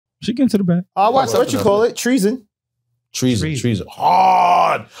She get into the bag. I watched what you call it, Treason. Treason.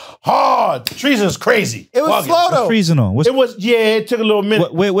 Hard. Treason's crazy. It was slow though. Treason on. It was, it took a little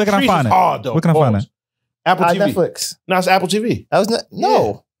minute. Where can I find it? Hard though. Where can I find it? Apple TV. Netflix. No, it's Apple TV. That was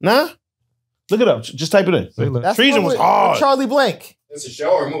no. Nah? Look it up. Just type it in. That's Treason was hard. Charlie Blank. It's a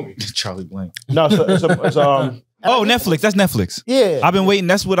show or a movie? Charlie Blank. No, it's Oh, Netflix. That's Netflix. Yeah. I've been waiting.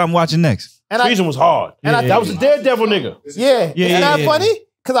 That's what I'm watching next. And Treason was hard. And that was a Daredevil nigga. Yeah. Isn't that funny?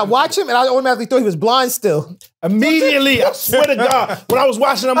 Because I watched him and I automatically thought he was blind still. Immediately, I swear to God, when I was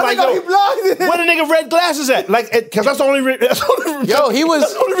watching, I'm like, yo, he blinded. where the nigga red glasses at? Like, because that's the only reason. Yo, he was,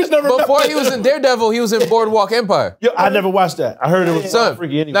 that's the only reason I remember. before he was in Daredevil, he was in Boardwalk Empire. Yo, I never watched that. I heard it was Son,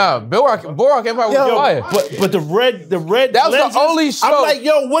 freaky anyway. Nah, Boardwalk Empire was fire. But the red that was lenses, the only show. I'm like,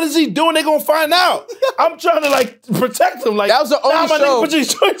 yo, what is he doing? They gonna find out. I'm trying to like protect him. Like that was the only my show. Nigga put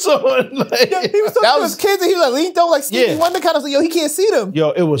these joints on. Like, he was talking to his kids and he was like leaned over like Stevie Wonder kind of like, yo, he can't see them. Yo,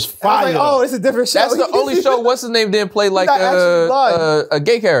 it was fire. Like, oh, it's a different show. That's the only show. What's his name? Didn't play like a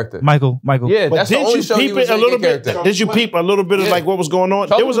gay character. Michael. Yeah, that's the only show he was a gay character. Did you peep a little bit of like what was going on?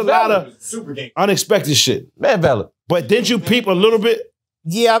 There was a lot of unexpected shit. Man, valid. But didn't you peep a little bit?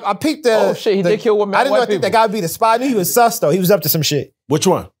 Yeah, I peeped the. Oh shit, he did kill one man. I didn't know. I think that guy would be the spy. I knew he was sus though. He was up to some shit. Which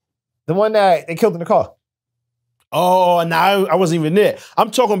one? The one that they killed in the car. Oh, no, I wasn't even there.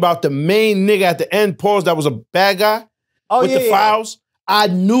 I'm talking about the main nigga at the end. Pause. That was a bad guy. Oh, with the files. I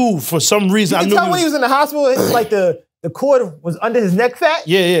knew for some reason. You can tell when he was in the hospital, it's like the cord was under his neck fat.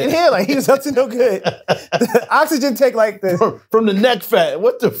 Yeah. In here, like he was up to no good. The oxygen tank like this. From the neck fat.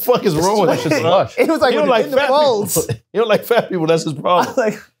 What the fuck is wrong with that shit? It was like, he don't like in fat the folds. people. He don't like fat people. That's his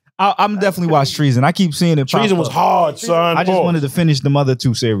problem. I'm definitely watch Treason. I keep seeing it. Treason was hard, son. I just wanted to finish the other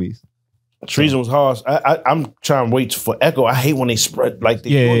two series. Treason was hard. I'm trying to wait for Echo. I hate when they spread like they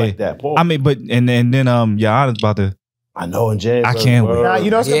do like that. Paul. I mean, but and then I was about to. I know, and Jazz. I can't wait. Nah,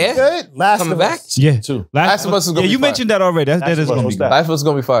 you know what's gonna be good? Last of Us. Yeah, too. Last of Us is gonna be you fire. mentioned that already. That is gonna be good. Last of Us is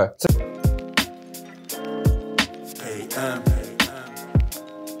gonna be fire.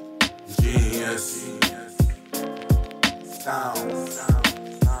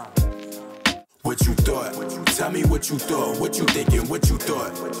 What you thought? Tell me what you thought. What you thinking? What you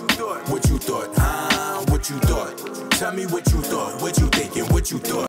thought? What you thought? What you thought? Tell me what you thought. What you thinking? What you thought?